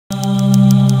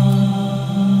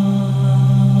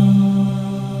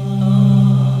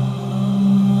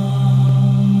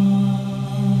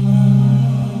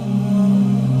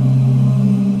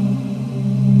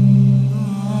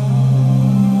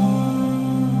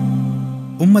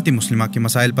امت مسلمہ کے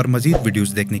مسائل پر مزید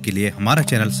ویڈیوز دیکھنے کے لیے ہمارا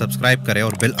چینل سبسکرائب کریں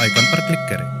اور بیل آئیکن پر کلک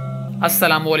کریں۔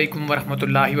 السلام علیکم ورحمۃ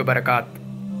اللہ وبرکاتہ۔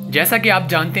 جیسا کہ آپ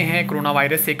جانتے ہیں، کرونا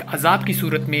وائرس ایک عذاب کی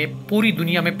صورت میں پوری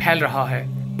دنیا میں پھیل رہا ہے۔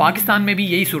 پاکستان میں بھی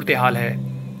یہی صورتحال ہے۔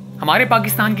 ہمارے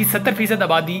پاکستان کی 70%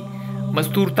 آبادی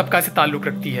مزدور طبقہ سے تعلق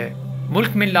رکھتی ہے۔ ملک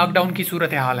میں لاک ڈاؤن کی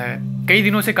صورتحال ہے، کئی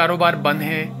دنوں سے کاروبار بند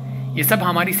ہیں۔ یہ سب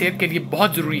ہماری صحت کے لیے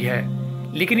بہت ضروری ہے،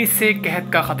 لیکن اس سے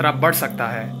قحط کا خطرہ بڑھ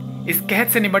سکتا ہے۔ اس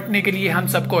قحط سے نمٹنے کے لیے ہم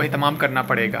سب کو اہتمام کرنا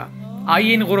پڑے گا۔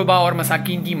 آئیے ان غربا اور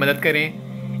مساکین کی مدد کریں،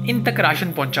 ان تک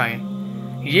راشن پہنچائیں۔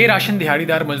 یہ راشن دہاڑی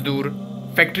دار مزدور،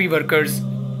 فیکٹری ورکرز،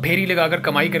 پھیری لگا کر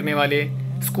کمائی کرنے والے،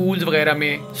 سکولز وغیرہ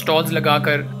میں سٹالز لگا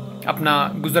کر اپنا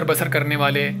گزر بسر کرنے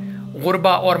والے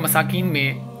غربا اور مساکین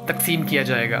میں تقسیم کیا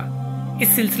جائے گا۔ اس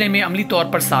سلسلے میں عملی طور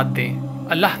پر ساتھ دیں۔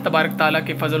 اللہ تبارک تعالیٰ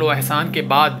کے فضل و احسان کے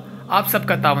بعد آپ سب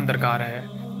کا تعاون درکار ہے۔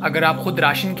 اگر آپ خود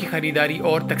راشن کی خریداری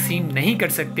اور تقسیم نہیں کر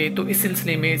سکتے تو اس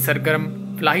سلسلے میں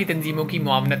سرگرم فلاحی تنظیموں کی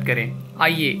معاونت کریں۔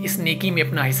 آئیے اس نیکی میں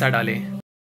اپنا حصہ ڈالیں۔